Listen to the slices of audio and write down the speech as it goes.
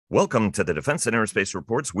Welcome to the Defense and Aerospace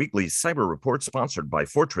Report's weekly cyber report sponsored by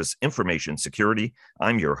Fortress Information Security.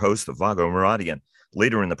 I'm your host, Vago Muradian.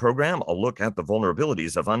 Later in the program, I'll look at the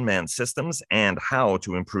vulnerabilities of unmanned systems and how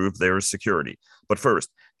to improve their security. But first,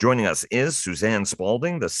 joining us is Suzanne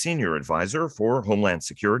Spalding, the Senior Advisor for Homeland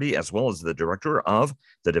Security, as well as the Director of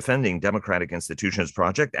the Defending Democratic Institutions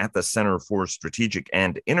Project at the Center for Strategic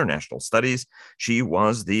and International Studies. She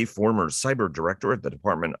was the former Cyber Director at the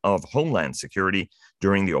Department of Homeland Security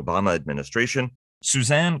during the Obama administration.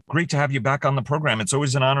 Suzanne, great to have you back on the program. It's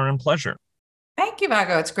always an honor and pleasure. Thank you,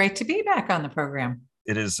 Vago. It's great to be back on the program.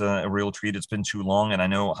 It is a real treat. It's been too long, and I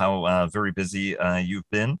know how very busy you've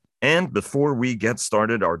been. And before we get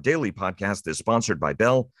started, our daily podcast is sponsored by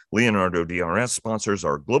Bell. Leonardo DRS sponsors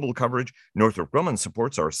our global coverage. Northrop Grumman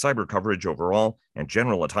supports our cyber coverage overall, and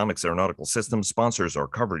General Atomics Aeronautical Systems sponsors our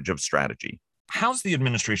coverage of strategy. How's the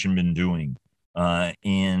administration been doing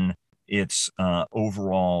in its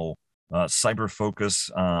overall cyber focus?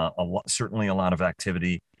 Certainly a lot of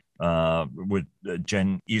activity. With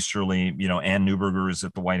Jen Easterly, Ann Neuberger is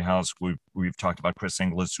at the White House. We've talked about Chris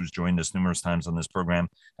Inglis, who's joined us numerous times on this program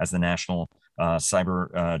as the National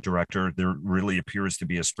Cyber Director. There really appears to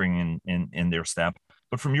be a spring in their step.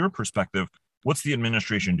 But from your perspective, what's the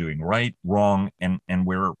administration doing right, wrong, and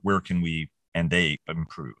where can we and they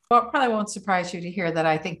improve? Well, it probably won't surprise you to hear that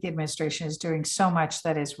I think the administration is doing so much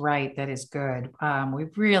that is right, that is good.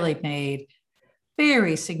 We've really made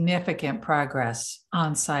very significant progress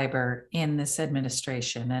on cyber in this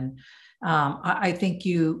administration. And I think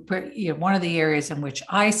one of the areas in which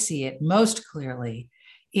I see it most clearly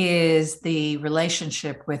is the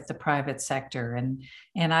relationship with the private sector.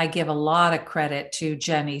 And I give a lot of credit to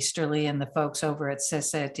Jen Easterly and the folks over at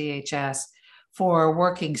CISA at DHS for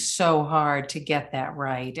working so hard to get that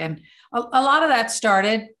right. And a lot of that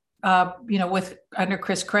started with under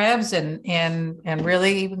Chris Krebs and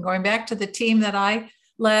really even going back to the team that I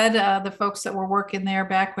led, the folks that were working there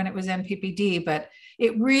back when it was NPPD. But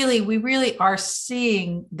we really are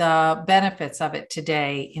seeing the benefits of it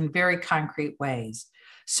today in very concrete ways.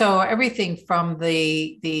 So everything from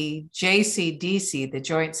the JCDC, the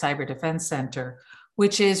Joint Cyber Defense Center,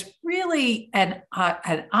 which is really an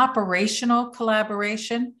operational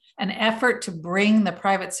collaboration, an effort to bring the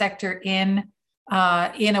private sector in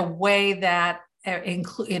a way that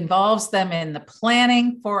involves them in the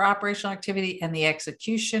planning for operational activity and the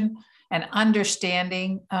execution and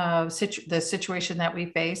understanding of the situation that we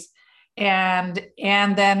face. And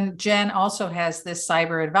then Jen also has this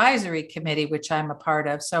cyber advisory committee, which I'm a part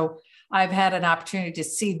of. So I've had an opportunity to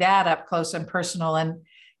see that up close and personal.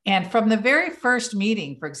 And from the very first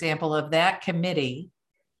meeting, for example, of that committee,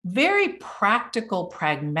 very practical,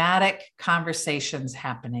 pragmatic conversations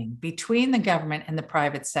happening between the government and the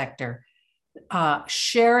private sector,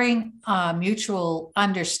 sharing mutual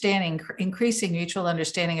understanding, increasing mutual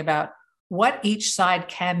understanding about what each side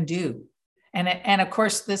can do. And of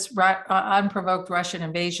course, this unprovoked Russian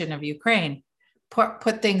invasion of Ukraine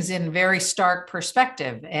put things in very stark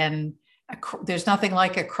perspective. And there's nothing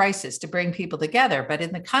like a crisis to bring people together. But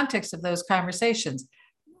in the context of those conversations,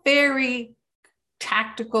 very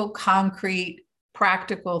tactical, concrete,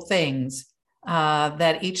 practical things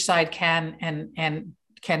that each side can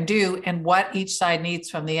do, and what each side needs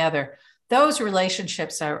from the other. Those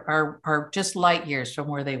relationships are just light years from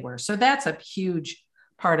where they were. So that's a huge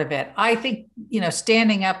part of it. I think,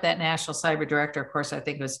 standing up that National Cyber Director, of course, I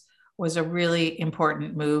think was a really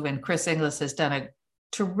important move. And Chris Inglis has done a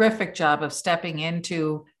terrific job of stepping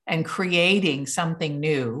into and creating something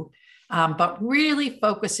new. But really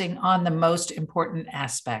focusing on the most important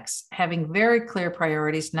aspects, having very clear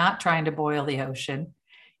priorities, not trying to boil the ocean,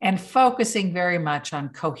 and focusing very much on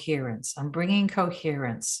coherence, on bringing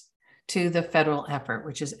coherence to the federal effort,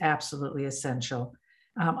 which is absolutely essential.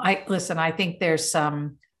 I think there's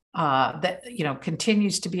some that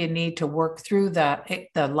continues to be a need to work through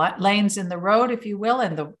the lanes in the road, if you will,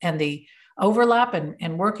 and the overlap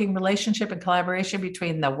and working relationship and collaboration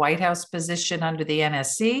between the White House position under the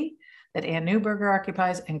NSC that Ann Neuberger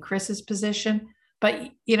occupies and Chris's position. But,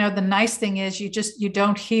 the nice thing is you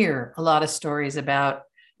don't hear a lot of stories about,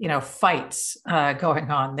 fights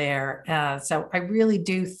going on there. So I really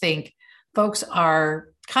do think folks are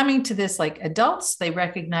coming to this like adults. They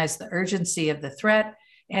recognize the urgency of the threat,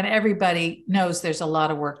 and everybody knows there's a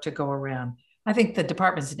lot of work to go around. I think the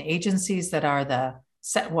departments and agencies that are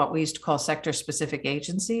what we used to call sector-specific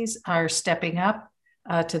agencies are stepping up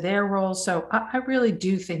to their roles. So I really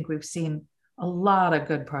do think we've seen a lot of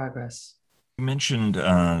good progress. You mentioned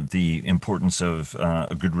the importance of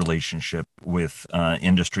a good relationship with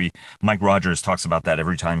industry. Mike Rogers talks about that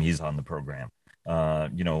every time he's on the program.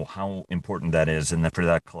 how important that is, and that for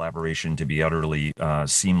that collaboration to be utterly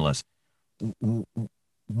seamless.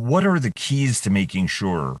 What are the keys to making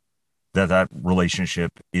sure that that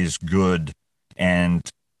relationship is good and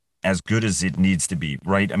as good as it needs to be,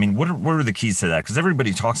 right? I mean, what are the keys to that? Because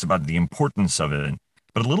everybody talks about the importance of it,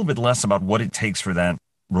 but a little bit less about what it takes for that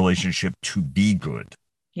relationship to be good.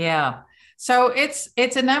 Yeah. So it's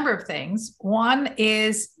a number of things. One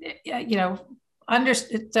is, so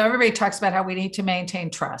everybody talks about how we need to maintain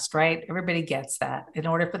trust, right? Everybody gets that. In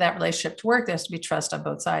order for that relationship to work, there has to be trust on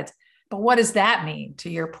both sides. But what does that mean, to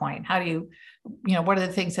your point? How do you, what are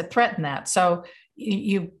the things that threaten that? So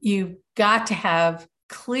you've got to have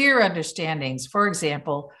clear understandings. For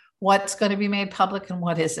example, what's going to be made public and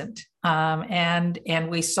what isn't. And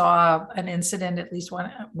we saw an incident, at least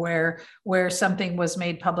one, where something was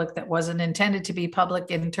made public that wasn't intended to be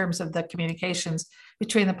public in terms of the communications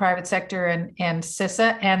between the private sector and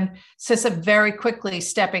CISA, and CISA very quickly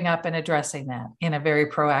stepping up and addressing that in a very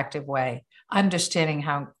proactive way, understanding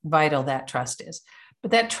how vital that trust is.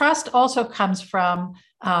 But that trust also comes from,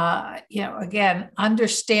 again,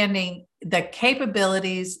 understanding the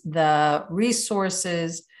capabilities, the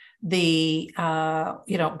resources,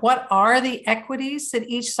 what are the equities that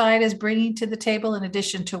each side is bringing to the table, in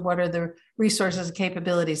addition to what are the resources and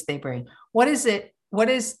capabilities they bring? What is it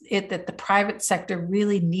that the private sector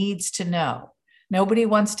really needs to know? Nobody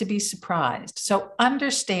wants to be surprised. So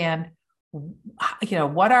understand,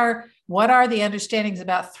 what are the understandings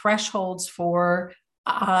about thresholds for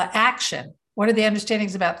action? What are the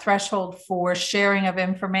understandings about threshold for sharing of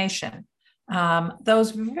information?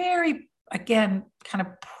 Those very, again, kind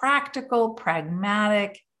of practical,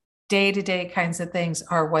 pragmatic, day-to-day kinds of things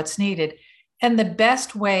are what's needed. And the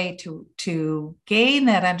best way to gain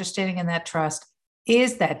that understanding and that trust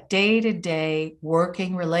is that day-to-day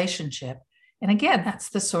working relationship. And again, that's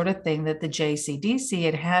the sort of thing that the JCDC,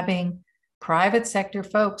 and having private sector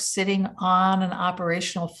folks sitting on an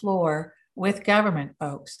operational floor with government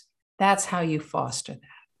folks, that's how you foster that.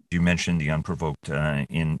 You mentioned the unprovoked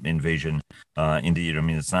invasion. Indeed, I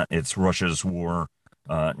mean, it's Russia's war,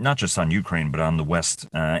 not just on Ukraine, but on the West,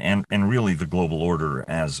 and really the global order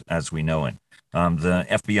as we know it. The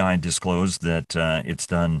FBI disclosed that it's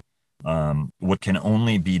done what can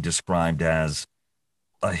only be described as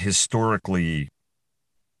a historically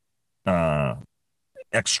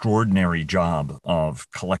extraordinary job of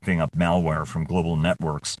collecting up malware from global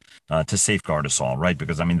networks to safeguard us all, right?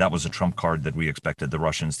 Because, I mean, that was a trump card that we expected the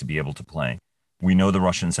Russians to be able to play. We know the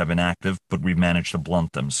Russians have been active, but we've managed to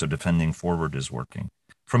blunt them, so defending forward is working.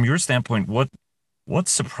 From your standpoint, what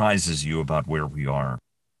surprises you about where we are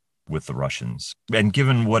with the Russians? And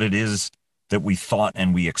given what it is that we thought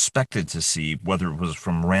and we expected to see, whether it was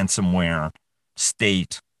from ransomware,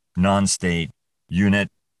 state, non-state, unit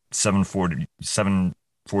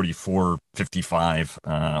 74455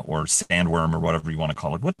 or sandworm or whatever you want to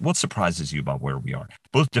call it. What surprises you about where we are,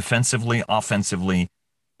 both defensively, offensively,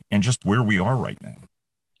 and just where we are right now?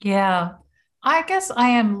 Yeah, I guess I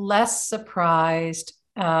am less surprised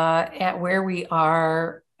at where we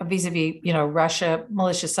are vis-a-vis, Russia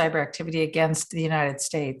malicious cyber activity against the United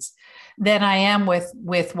States than I am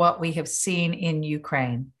with what we have seen in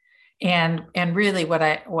Ukraine, and really what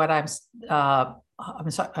I'm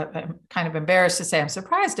kind of embarrassed to say I'm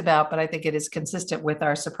surprised about, but I think it is consistent with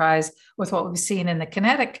our surprise with what we've seen in the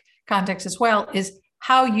kinetic context as well, is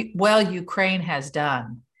how well Ukraine has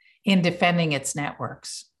done in defending its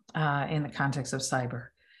networks in the context of cyber.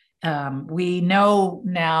 We know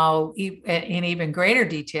now in even greater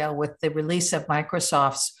detail with the release of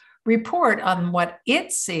Microsoft's report on what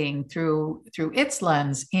it's seeing through its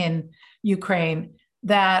lens in Ukraine,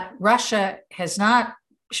 that Russia has not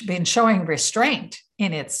been showing restraint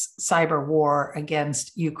in its cyber war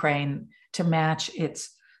against Ukraine to match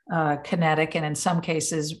its kinetic, and in some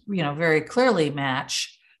cases, very clearly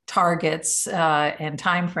match targets and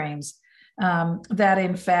timeframes. That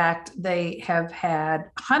in fact, they have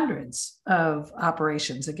had hundreds of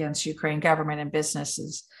operations against Ukraine government and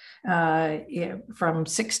businesses from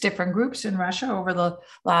 6 different groups in Russia over the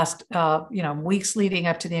last weeks leading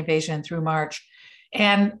up to the invasion through March.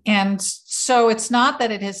 And so it's not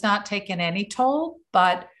that it has not taken any toll,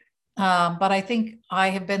 but I think I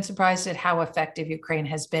have been surprised at how effective Ukraine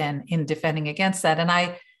has been in defending against that. And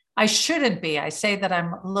I shouldn't be. I say that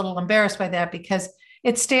I'm a little embarrassed by that because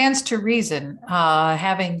it stands to reason,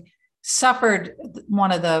 having suffered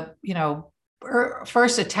one of the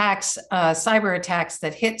first attacks, cyber attacks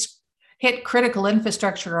that hit critical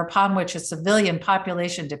infrastructure upon which a civilian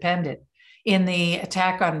population depended in the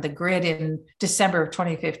attack on the grid in December of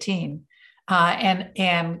 2015.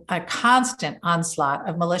 and a constant onslaught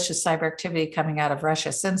of malicious cyber activity coming out of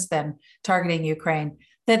Russia since then, targeting Ukraine,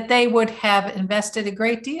 that they would have invested a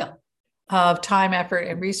great deal of time, effort,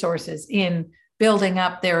 and resources in building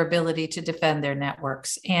up their ability to defend their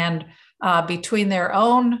networks. And between their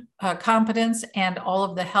own competence and all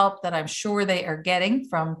of the help that I'm sure they are getting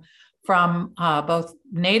from both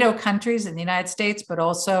NATO countries in the United States, but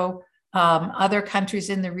also other countries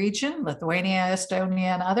in the region, Lithuania,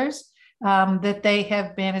 Estonia, and others, that they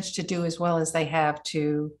have managed to do as well as they have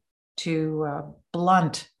to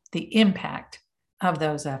blunt the impact of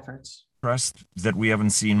those efforts. Impressed that we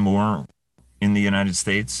haven't seen more in the United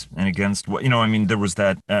States and against what, I mean, there was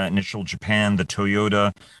that initial Japan, the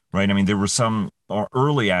Toyota, right? I mean, there were some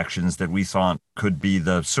early actions that we thought could be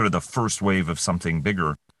the sort of the first wave of something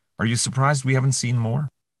bigger. Are you surprised we haven't seen more?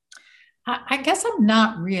 I guess I'm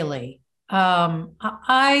not really.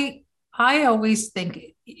 I always think,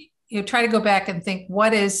 try to go back and think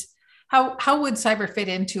how would cyber fit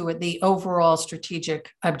into the overall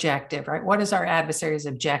strategic objective, right? What is our adversary's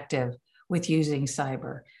objective with using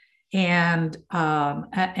cyber? And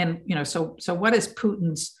so what is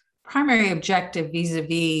Putin's primary objective vis-a-vis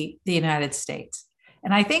the United States?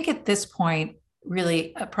 And I think at this point,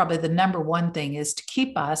 really, probably the number one thing is to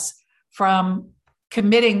keep us from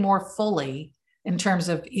committing more fully in terms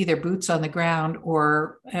of either boots on the ground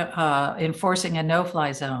or enforcing a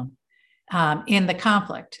no-fly zone in the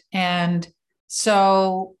conflict. And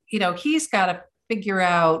so, he's got to figure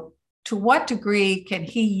out to what degree can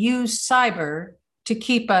he use cyber to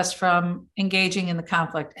keep us from engaging in the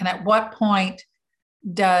conflict, and at what point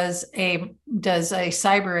does a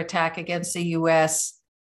cyber attack against the U.S.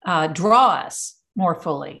 Draw us more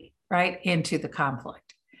fully, right, into the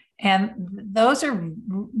conflict? And those are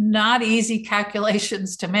not easy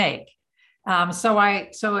calculations to make. So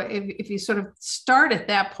if you sort of start at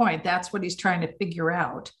that point, that's what he's trying to figure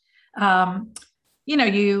out. One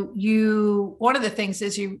of the things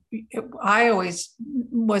is I always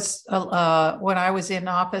was, when I was in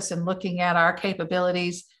office and looking at our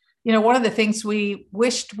capabilities, one of the things we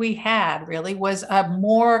wished we had really was a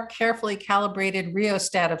more carefully calibrated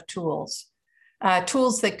rheostat of tools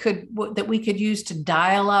that we could use to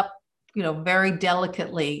dial up, very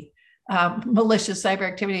delicately malicious cyber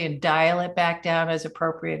activity and dial it back down as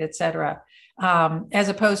appropriate, et cetera, as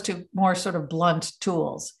opposed to more sort of blunt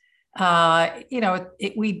tools.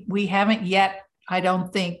 We haven't yet, I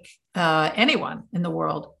don't think anyone in the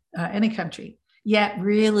world, any country yet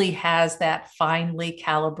really has that finely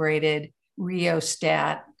calibrated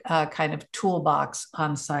rheostat kind of toolbox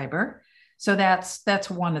on cyber. So that's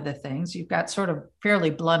one of the things. You've got sort of fairly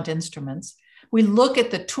blunt instruments. We look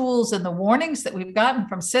at the tools and the warnings that we've gotten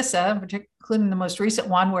from CISA, including the most recent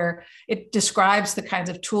one, where it describes the kinds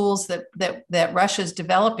of tools that Russia's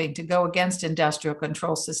developing to go against industrial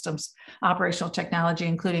control systems, operational technology,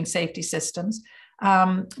 including safety systems.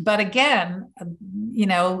 But again,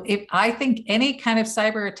 if I think any kind of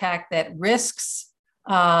cyber attack that risks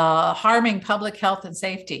harming public health and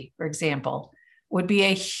safety, for example, would be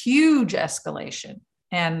a huge escalation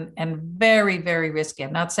and very, very risky.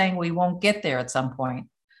 I'm not saying we won't get there at some point,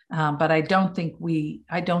 but I don't think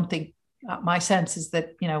my sense is that,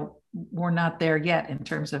 we're not there yet in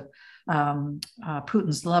terms of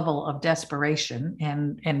Putin's level of desperation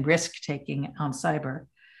and risk taking on cyber.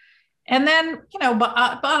 And then,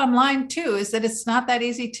 bottom line too, is that it's not that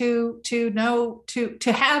easy to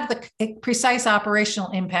have the precise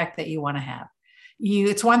operational impact that you want to have.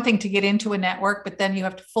 It's one thing to get into a network, but then you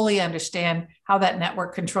have to fully understand how that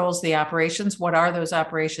network controls the operations, what are those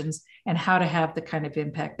operations, and how to have the kind of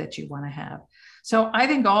impact that you want to have. So I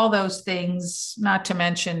think all those things, not to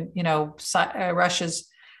mention, Russia's,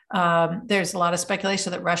 there's a lot of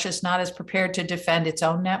speculation that Russia's not as prepared to defend its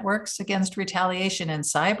own networks against retaliation in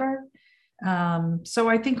cyber. So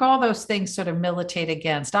I think all those things sort of militate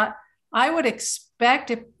against. I would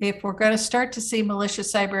expect if we're going to start to see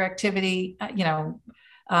malicious cyber activity,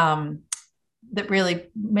 that really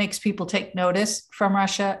makes people take notice from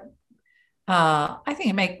Russia, I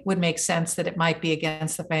think it would make sense that it might be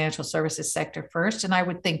against the financial services sector first. And I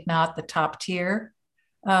would think not the top tier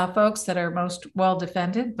folks that are most well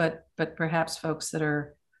defended, but perhaps folks that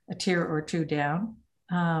are a tier or two down.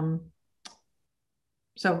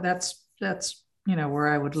 So that's where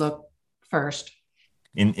I would look first.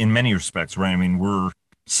 In many respects, right? I mean, we're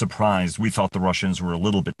surprised. We thought the Russians were a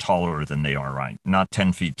little bit taller than they are, right? Not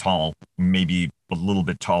 10 feet tall, maybe a little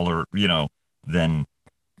bit taller, than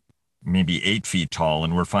maybe 8 feet tall.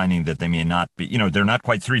 And we're finding that they may not be, they're not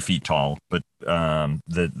quite 3 feet tall, but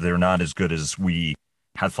they're not as good as we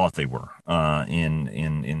had thought they were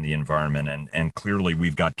in the environment, and clearly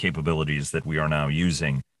we've got capabilities that we are now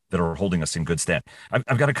using that are holding us in good stead.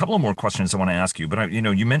 I've got a couple of more questions I want to ask you, but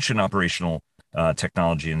you mentioned operational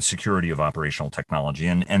technology and security of operational technology,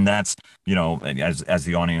 and that's as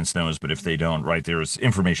the audience knows, but if they don't, right, there's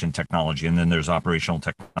information technology, and then there's operational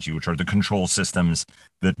technology, which are the control systems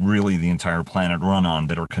that really the entire planet run on,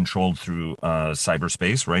 that are controlled through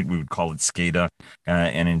cyberspace, right? We would call it SCADA,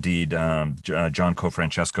 and indeed, John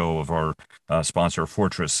Cofrancesco of our sponsor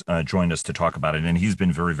Fortress joined us to talk about it, and he's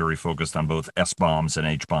been very, very focused on both SBOMs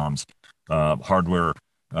and HBOMs, hardware,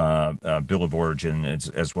 bill of origin,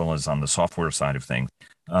 as well as on the software side of things.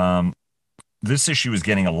 This issue is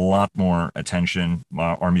getting a lot more attention.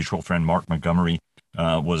 Our mutual friend Mark Montgomery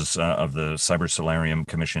was of the Cyber Solarium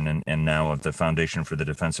Commission and now of the Foundation for the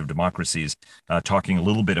Defense of Democracies, talking a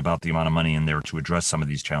little bit about the amount of money in there to address some of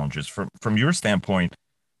these challenges. From your standpoint,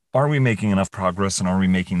 are we making enough progress, and are we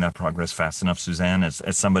making that progress fast enough, Suzanne, as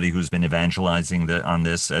somebody who's been evangelizing on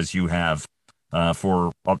this, as you have,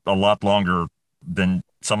 for a lot longer than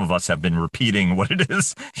some of us have been repeating what it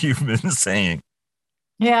is you've been saying?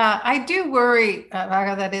 Yeah, I do worry,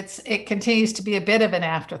 Vago, that it continues to be a bit of an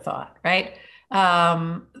afterthought, right?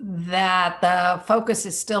 That the focus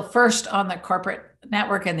is still first on the corporate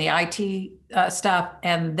network and the IT stuff,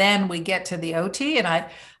 and then we get to the OT. And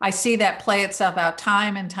I see that play itself out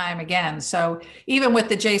time and time again. So even with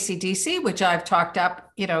the JCDC, which I've talked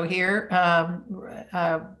up, here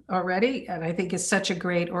already, and I think is such a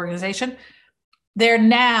great organization. They're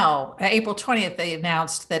now, April 20th, they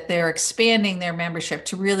announced that they're expanding their membership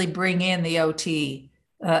to really bring in the OT,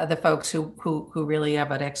 the folks who really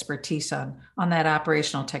have an expertise on that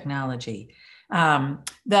operational technology. The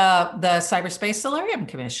Cyberspace Solarium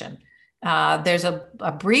Commission, there's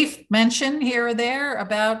a brief mention here or there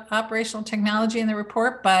about operational technology in the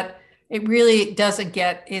report, but it really doesn't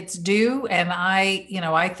get its due. And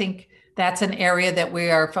I think that's an area that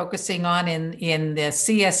we are focusing on in the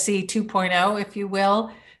CSC 2.0, if you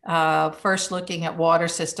will. First looking at water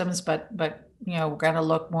systems, but we're going to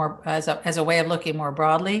look more as a way of looking more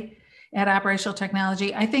broadly at operational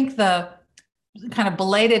technology. I think the kind of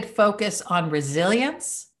belated focus on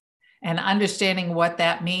resilience and understanding what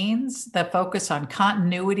that means, the focus on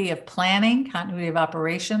continuity of planning, continuity of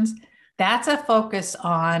operations, that's a focus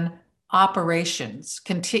on operations,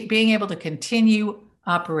 being able to continue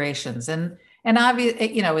operations, and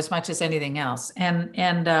obviously, as much as anything else.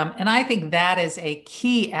 And I think that is a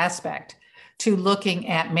key aspect to looking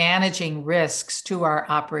at managing risks to our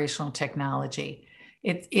operational technology.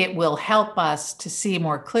 It will help us to see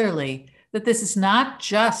more clearly that this is not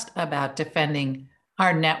just about defending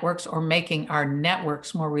our networks or making our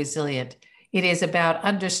networks more resilient. It is about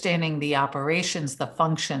understanding the operations, the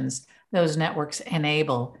functions those networks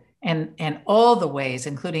enable, and all the ways,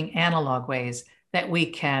 including analog ways, that we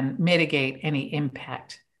can mitigate any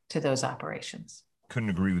impact to those operations. Couldn't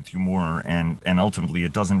agree with you more. And ultimately,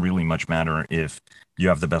 it doesn't really much matter if you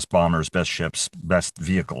have the best bombers, best ships, best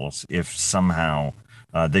vehicles, if somehow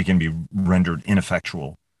they can be rendered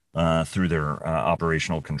ineffectual through their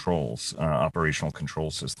operational control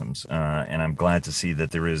systems. And I'm glad to see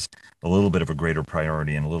that there is a little bit of a greater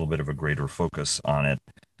priority and a little bit of a greater focus on it.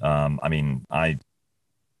 I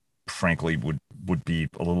frankly would be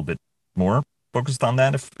a little bit more focused on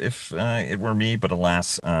that if it were me, but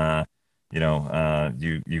alas,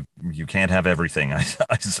 you can't have everything,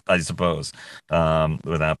 I suppose,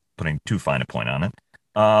 without putting too fine a point on it.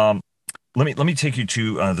 Let me take you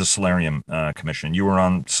to the Solarium Commission. You were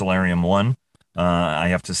on Solarium 1. I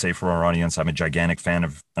have to say, for our audience, I'm a gigantic fan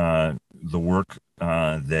of the work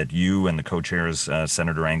that you and the co-chairs,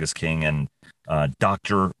 Senator Angus King and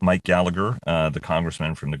Dr. Mike Gallagher, the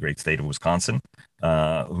congressman from the great state of Wisconsin, who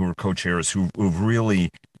are co-chairs, who've really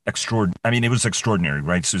it was extraordinary,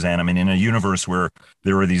 right, Suzanne? In a universe where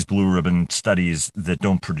there are these blue ribbon studies that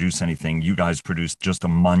don't produce anything, you guys produced just a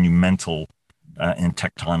monumental and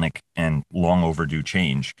tectonic and long overdue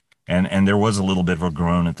change. And there was a little bit of a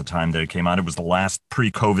groan at the time that it came out. It was the last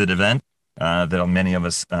pre-COVID event that many of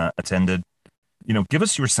us attended. Give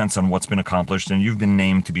us your sense on what's been accomplished, and you've been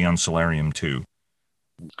named to be on Solarium 2.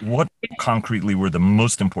 What concretely were the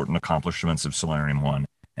most important accomplishments of Solarium 1?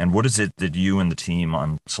 And what is it that you and the team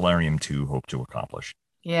on Solarium 2 hope to accomplish?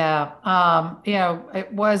 Yeah,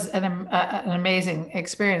 it was an amazing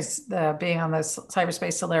experience being on this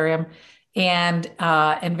Cyberspace Solarium, and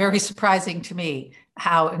very surprising to me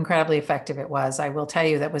how incredibly effective it was. I will tell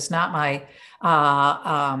you that was not my,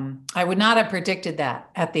 I would not have predicted that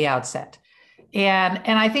at the outset.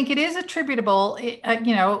 And I think it is attributable. The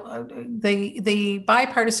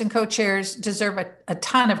bipartisan co-chairs deserve a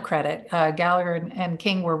ton of credit. Gallagher and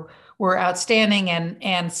King were outstanding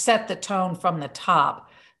and set the tone from the top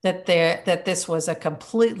that this was a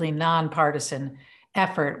completely nonpartisan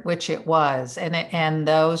effort, which it was. And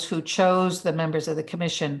those who chose the members of the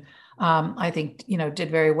commission, I think, did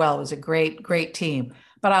very well. It was a great team.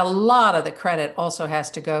 But a lot of the credit also has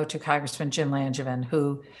to go to Congressman Jim Langevin,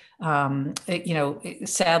 who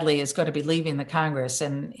sadly is going to be leaving the Congress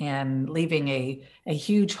and leaving a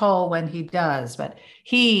huge hole when he does. But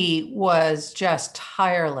he was just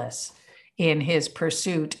tireless in his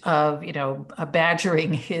pursuit of,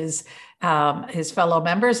 badgering his fellow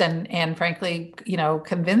members and frankly,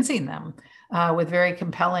 convincing them with very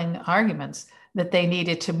compelling arguments that they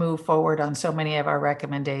needed to move forward on so many of our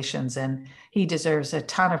recommendations. And he deserves a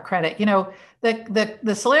ton of credit.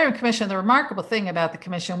 The Solarium Commission, the remarkable thing about the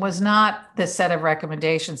commission was not the set of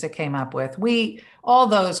recommendations it came up with. All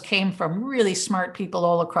those came from really smart people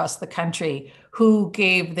all across the country who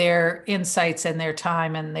gave their insights and their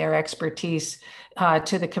time and their expertise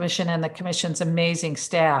to the commission and the commission's amazing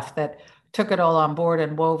staff that took it all on board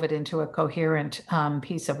and wove it into a coherent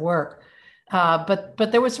piece of work.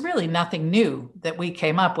 But there was really nothing new that we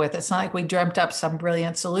came up with. It's not like we dreamt up some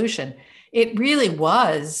brilliant solution. It really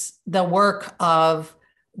was the work of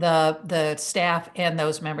the staff and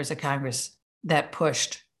those members of Congress that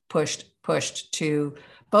pushed to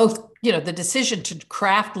both, the decision to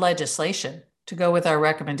craft legislation to go with our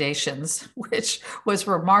recommendations, which was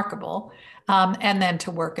remarkable, and then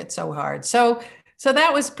to work it so hard. So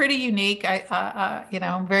that was pretty unique.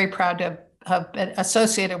 I'm very proud to have been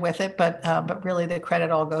associated with it, but really the credit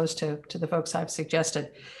all goes to the folks I've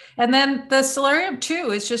suggested. And then the Solarium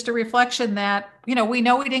 2 is just a reflection that, we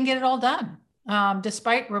know we didn't get it all done.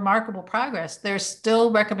 Despite remarkable progress, there's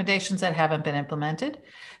still recommendations that haven't been implemented.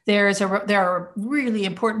 There are really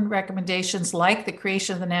important recommendations like the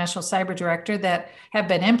creation of the National Cyber Director that have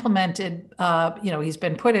been implemented. He's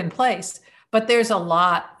been put in place, but there's a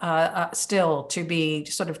lot still to be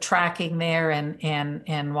sort of tracking there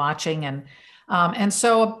and watching. And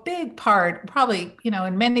so a big part, probably,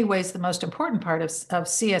 in many ways, the most important part of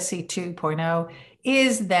CSC 2.0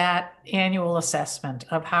 is that annual assessment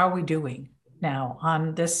of how are we doing now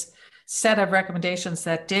on this set of recommendations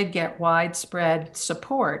that did get widespread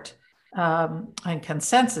support and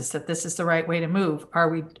consensus that this is the right way to move. Are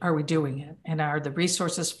we doing it? And are the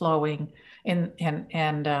resources flowing? And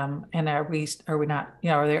are we not?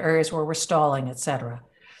 Are there areas where we're stalling, et cetera?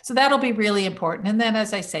 So that'll be really important. And then,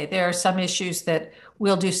 as I say, there are some issues that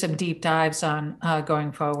we'll do some deep dives on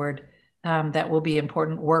going forward. That will be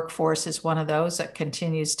important. Workforce is one of those that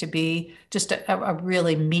continues to be just a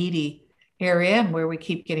really meaty area and where we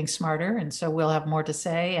keep getting smarter. And so we'll have more to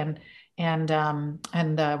say. And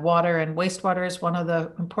water and wastewater is one of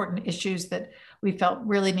the important issues that we felt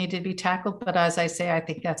really needed to be tackled. But as I say, I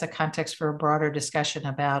think that's a context for a broader discussion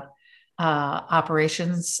about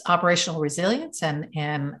operational resilience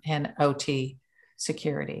and OT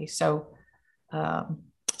security. So there's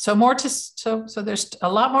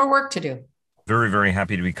a lot more work to do. Very, very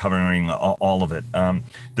happy to be covering all of it.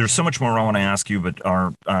 There's so much more I want to ask you, but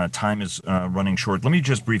our time is running short. Let me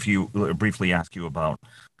just briefly ask you about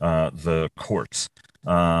the courts.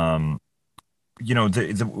 We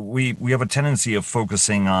have a tendency of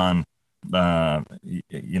focusing on the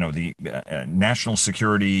national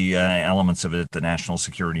security elements of it, the national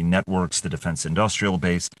security networks, the defense industrial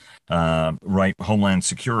base, Homeland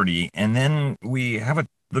Security, and then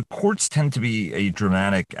the courts tend to be a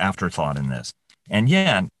dramatic afterthought in this. And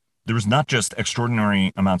yet, there's not just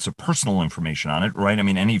extraordinary amounts of personal information on it, right? I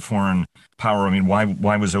mean, any foreign power, why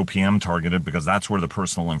was OPM targeted? Because that's where the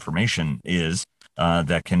personal information is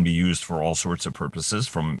that can be used for all sorts of purposes,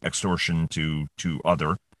 from extortion to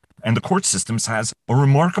other. And the court systems has a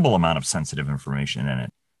remarkable amount of sensitive information in it.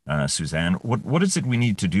 Suzanne, what is it we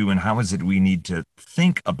need to do, and how is it we need to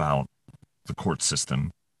think about the court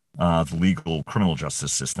system, the legal criminal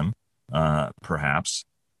justice system, perhaps,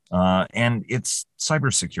 and its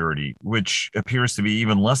cybersecurity, which appears to be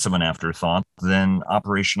even less of an afterthought than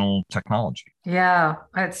operational technology? Yeah,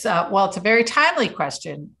 it's a very timely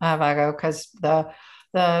question, Vago, because the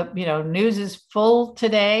news is full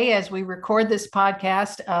today as we record this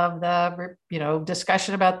podcast of the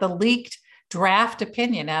discussion about the leaked draft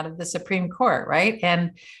opinion out of the Supreme Court, right?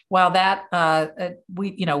 And while that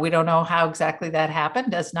we don't know how exactly that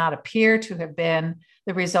happened, does not appear to have been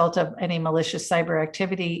the result of any malicious cyber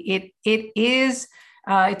activity,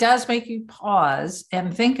 it does make you pause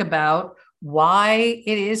and think about why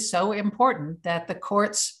it is so important that the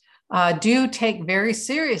courts do take very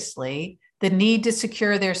seriously the need to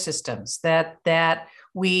secure their systems, that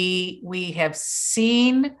we have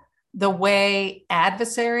seen the way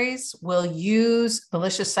adversaries will use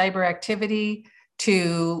malicious cyber activity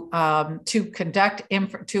to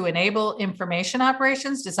enable information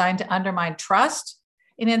operations designed to undermine trust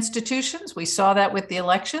in institutions. We saw that with the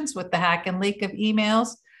elections, with the hack and leak of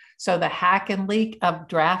emails. So the hack and leak of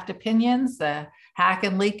draft opinions, the hack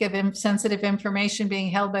and leak of sensitive information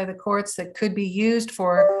being held by the courts that could be used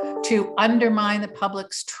to undermine the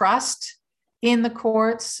public's trust in the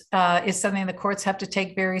courts is something the courts have to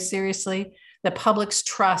take very seriously. The public's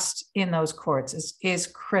trust in those courts is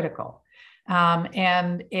critical.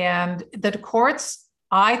 And the courts,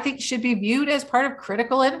 I think, should be viewed as part of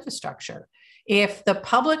critical infrastructure. If the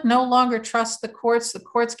public no longer trusts the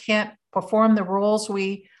courts can't perform the roles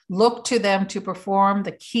we look to them to perform,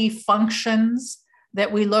 the key functions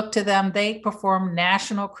that we look to them. They perform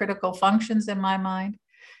national critical functions in my mind.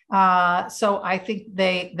 So I think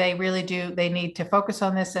they really do. They need to focus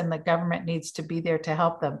on this, and the government needs to be there to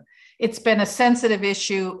help them. It's been a sensitive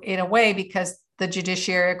issue in a way because the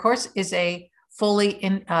judiciary, of course, is a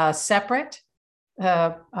fully separate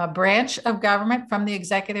branch of government from the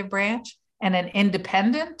executive branch and an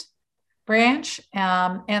independent branch.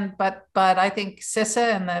 But I think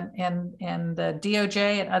CISA and the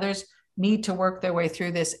DOJ and others need to work their way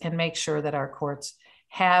through this and make sure that our courts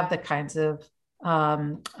have the kinds of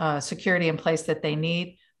security in place that they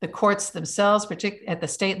need. The courts themselves, particularly at the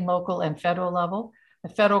state and local and federal level, the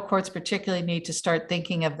federal courts particularly need to start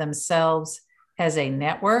thinking of themselves as a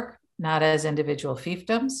network, not as individual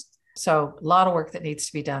fiefdoms. So a lot of work that needs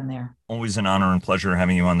to be done there. Always an honor and pleasure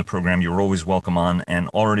having you on the program. You're always welcome on, and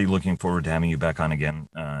already looking forward to having you back on again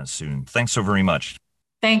soon. Thanks so very much.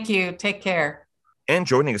 Thank you. Take care. And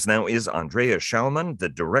joining us now is Andrea Schaumann, the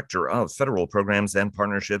Director of Federal Programs and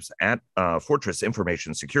Partnerships at Fortress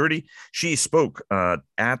Information Security. She spoke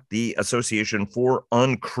at the Association for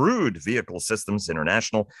Uncrewed Vehicle Systems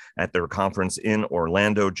International at their conference in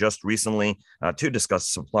Orlando just recently to discuss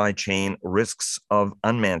supply chain risks of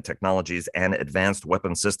unmanned technologies and advanced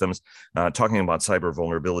weapon systems, talking about cyber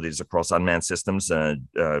vulnerabilities across unmanned systems, a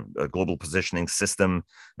global positioning system,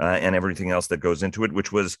 and everything else that goes into it,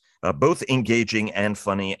 which was both engaging and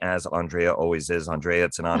funny, as Andrea always is. Andrea,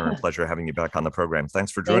 it's an honor and pleasure having you back on the program.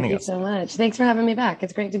 Thanks for joining us. Thank you so much. Thanks for having me back.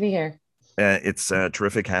 It's great to be here. It's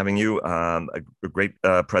terrific having you. A great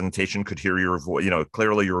presentation. Could hear your voice.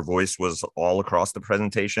 Clearly your voice was all across the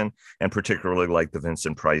presentation, and particularly like the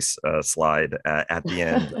Vincent Price slide at the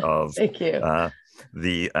end of Thank you.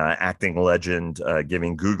 The acting legend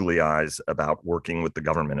giving googly eyes about working with the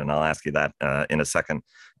government. And I'll ask you that in a second.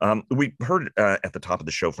 We heard at the top of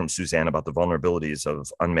the show from Suzanne about the vulnerabilities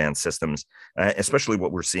of unmanned systems, especially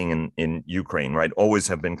what we're seeing in Ukraine, right? Always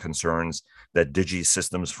have been concerns that digi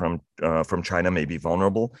systems from China may be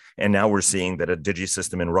vulnerable. And now we're seeing that a digi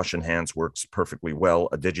system in Russian hands works perfectly well.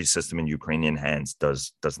 A digi system in Ukrainian hands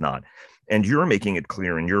does not. And you're making it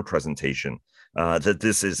clear in your presentation that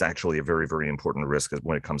this is actually a very, very important risk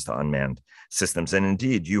when it comes to unmanned systems. And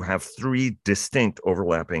indeed, you have three distinct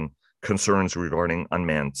overlapping concerns regarding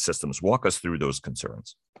unmanned systems. Walk us through those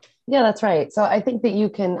concerns. Yeah, that's right. So I think that you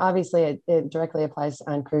can, obviously, it directly applies to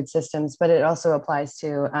uncrewed systems, but it also applies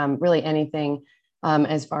to really anything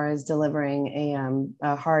as far as delivering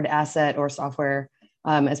a hard asset or software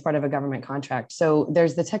as part of a government contract. So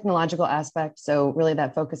there's the technological aspect. So really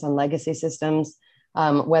that focus on legacy systems,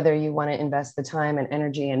 whether you want to invest the time and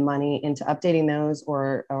energy and money into updating those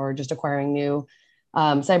or just acquiring new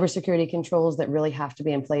cybersecurity controls that really have to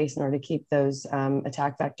be in place in order to keep those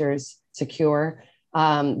attack vectors secure.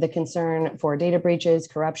 The concern for data breaches,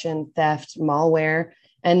 corruption, theft, malware,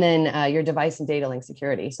 and then your device and data link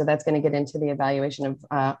security. So that's going to get into the evaluation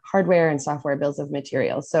of hardware and software bills of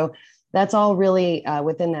materials. So that's all really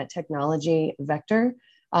within that technology vector.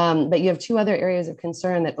 But you have two other areas of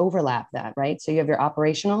concern that overlap that, right? So you have your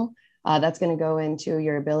operational, that's going to go into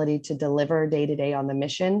your ability to deliver day to day on the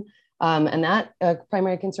mission. And that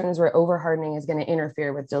primary concern is where over-hardening is going to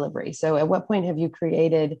interfere with delivery. So at what point have you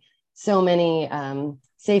created so many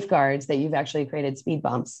safeguards that you've actually created speed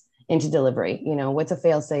bumps into delivery? What's a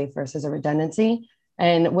fail-safe versus a redundancy?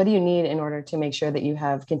 And what do you need in order to make sure that you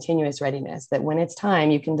have continuous readiness, that when it's time,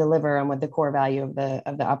 you can deliver on what the core value of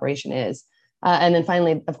the operation is? And then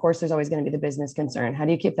finally, of course, there's always going to be the business concern. How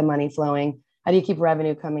do you keep the money flowing? How do you keep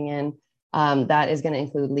revenue coming in? That is going to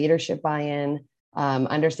include leadership buy-in,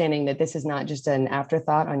 understanding that this is not just an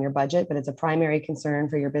afterthought on your budget, but it's a primary concern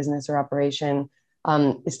for your business or operation.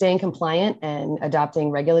 Staying compliant and adopting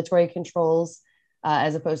regulatory controls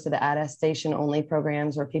as opposed to the attestation only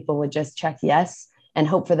programs where people would just check yes and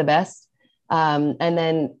hope for the best. And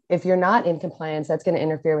then if you're not in compliance, that's going to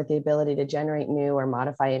interfere with the ability to generate new or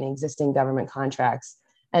modify any existing government contracts.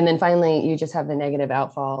 And then finally, you just have the negative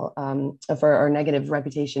outfall or negative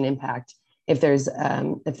reputation impact if there's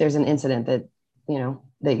an incident that,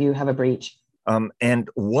 that you have a breach. And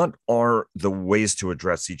what are the ways to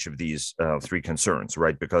address each of these three concerns,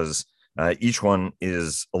 right? Because each one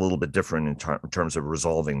is a little bit different in terms of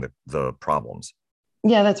resolving the problems.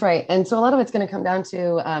 Yeah, that's right. And so a lot of it's going to come down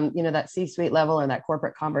to, that C-suite level or that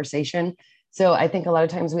corporate conversation. So I think a lot of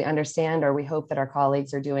times we understand, or we hope that our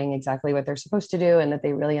colleagues are doing exactly what they're supposed to do and that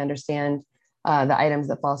they really understand the items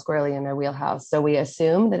that fall squarely in their wheelhouse. So we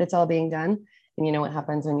assume that it's all being done. And you know what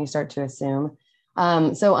happens when you start to assume.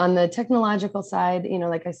 So on the technological side,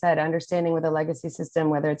 like I said, understanding with a legacy system,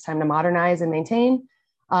 whether it's time to modernize and maintain,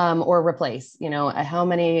 or replace, how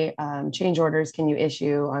many change orders can you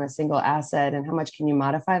issue on a single asset and how much can you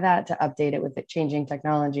modify that to update it with the changing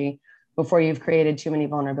technology before you've created too many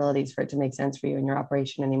vulnerabilities for it to make sense for you in your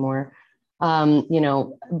operation anymore.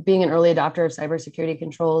 Being an early adopter of cybersecurity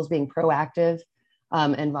controls, being proactive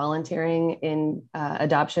and volunteering in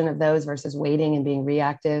adoption of those versus waiting and being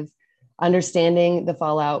reactive, understanding the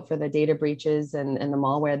fallout for the data breaches and the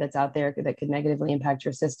malware that's out there that could negatively impact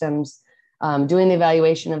your systems. Doing the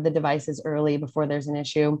evaluation of the devices early before there's an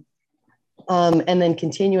issue, and then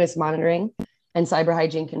continuous monitoring and cyber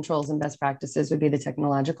hygiene controls and best practices would be the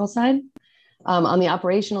technological side. On the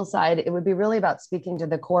operational side, it would be really about speaking to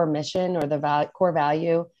the core mission or the core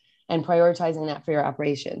value and prioritizing that for your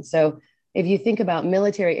operations. So if you think about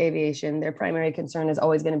military aviation, their primary concern is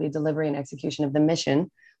always going to be delivery and execution of the mission,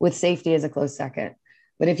 with safety as a close second.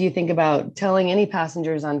 But if you think about telling any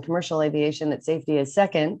passengers on commercial aviation that safety is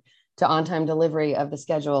second to on-time delivery of the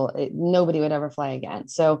schedule, nobody would ever fly again.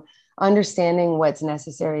 So understanding what's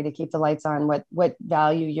necessary to keep the lights on, what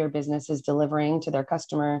value your business is delivering to their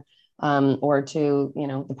customer or to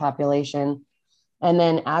the population, and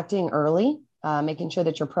then acting early, making sure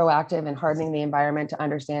that you're proactive and hardening the environment to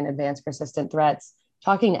understand advanced persistent threats,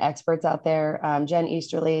 talking to experts out there. Jen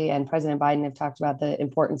Easterly and President Biden have talked about the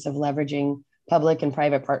importance of leveraging public and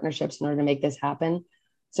private partnerships in order to make this happen.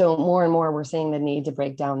 So more and more, we're seeing the need to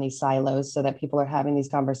break down these silos so that people are having these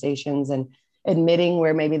conversations and admitting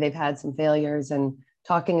where maybe they've had some failures and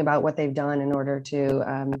talking about what they've done in order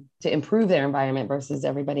to improve their environment versus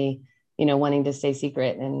everybody, wanting to stay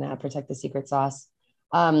secret and protect the secret sauce.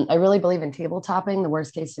 I really believe in tabletopping the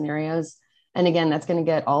worst case scenarios. And again, that's going to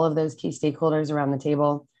get all of those key stakeholders around the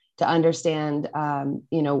table to understand,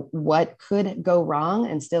 what could go wrong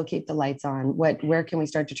and still keep the lights on. Where can we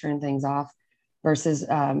start to turn things off? Versus,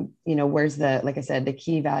 where's like I said, the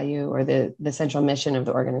key value or the central mission of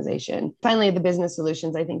the organization. Finally, the business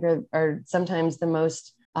solutions, I think, are sometimes the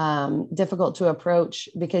most difficult to approach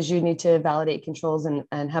because you need to validate controls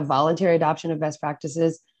and have voluntary adoption of best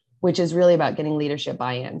practices, which is really about getting leadership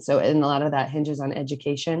buy-in. So, and a lot of that hinges on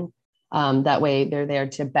education. That way, they're there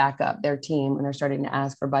to back up their team when they're starting to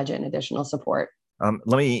ask for budget and additional support.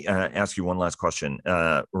 Let me ask you one last question.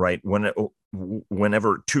 Right,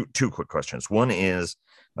 whenever two quick questions. One is,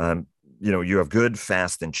 you have good,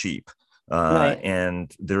 fast, and cheap, right.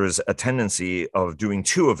 And there is a tendency of doing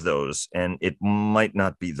two of those, and it might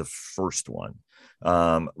not be the first one.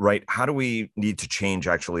 Right? How do we need to change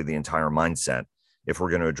actually the entire mindset if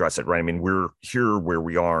we're going to address it? Right? I mean, we're here where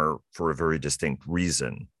we are for a very distinct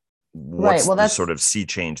reason. What's the sort of sea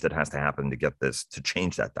change that has to happen to get this to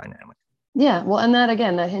change that dynamic? Yeah, well, and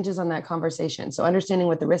that hinges on that conversation. So understanding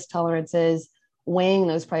what the risk tolerance is, weighing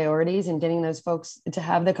those priorities and getting those folks to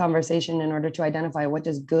have the conversation in order to identify what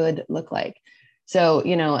does good look like. So,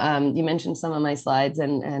 you mentioned some of my slides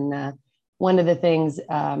and one of the things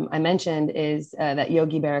I mentioned is that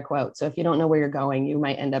Yogi Berra quote. So if you don't know where you're going, you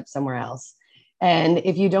might end up somewhere else. And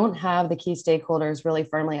if you don't have the key stakeholders really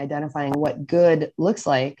firmly identifying what good looks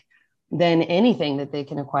like, then anything that they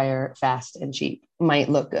can acquire fast and cheap might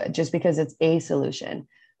look good just because it's a solution,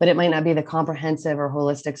 but it might not be the comprehensive or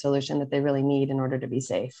holistic solution that they really need in order to be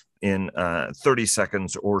safe. In 30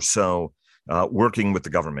 seconds or so, working with the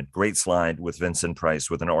government, great slide with Vincent Price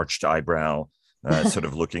with an arched eyebrow, sort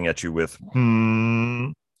of looking at you with,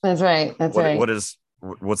 That's right. That's right.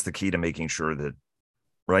 What's the key to making sure that,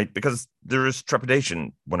 right? Because there is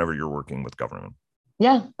trepidation whenever you're working with government.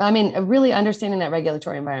 Yeah, I mean, really understanding that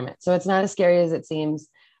regulatory environment. So it's not as scary as it seems.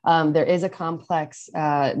 There is a complex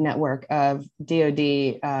network of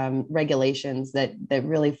DoD regulations that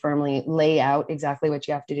really firmly lay out exactly what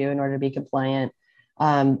you have to do in order to be compliant.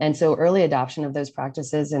 And so early adoption of those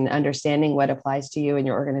practices and understanding what applies to you and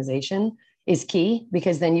your organization is key,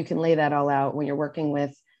 because then you can lay that all out when you're working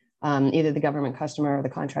with either the government customer or the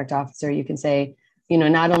contract officer. You can say,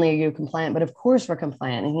 not only are you compliant, but of course we're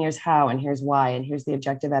compliant, and here's how, and here's why, and here's the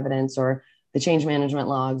objective evidence or the change management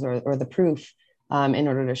logs or the proof in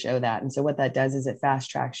order to show that. And so what that does is it fast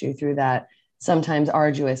tracks you through that sometimes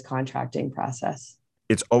arduous contracting process.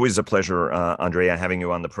 It's always a pleasure, Andrea, having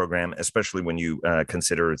you on the program, especially when you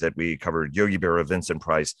consider that we covered Yogi Berra, Vincent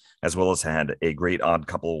Price, as well as had a great Odd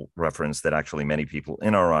Couple reference that actually many people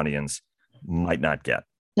in our audience might not get.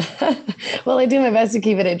 Well, I do my best to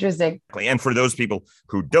keep it interesting. And for those people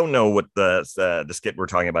who don't know what the skit we're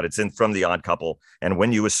talking about, it's from The Odd Couple. And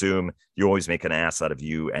when you assume, you always make an ass out of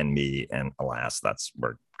you and me. And alas, that's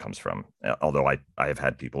where it comes from. Although I have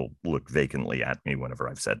had people look vacantly at me whenever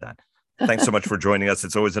I've said that. Thanks so much for joining us.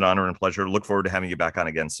 It's always an honor and pleasure. Look forward to having you back on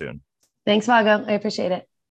again soon. Thanks, Vago. I appreciate it.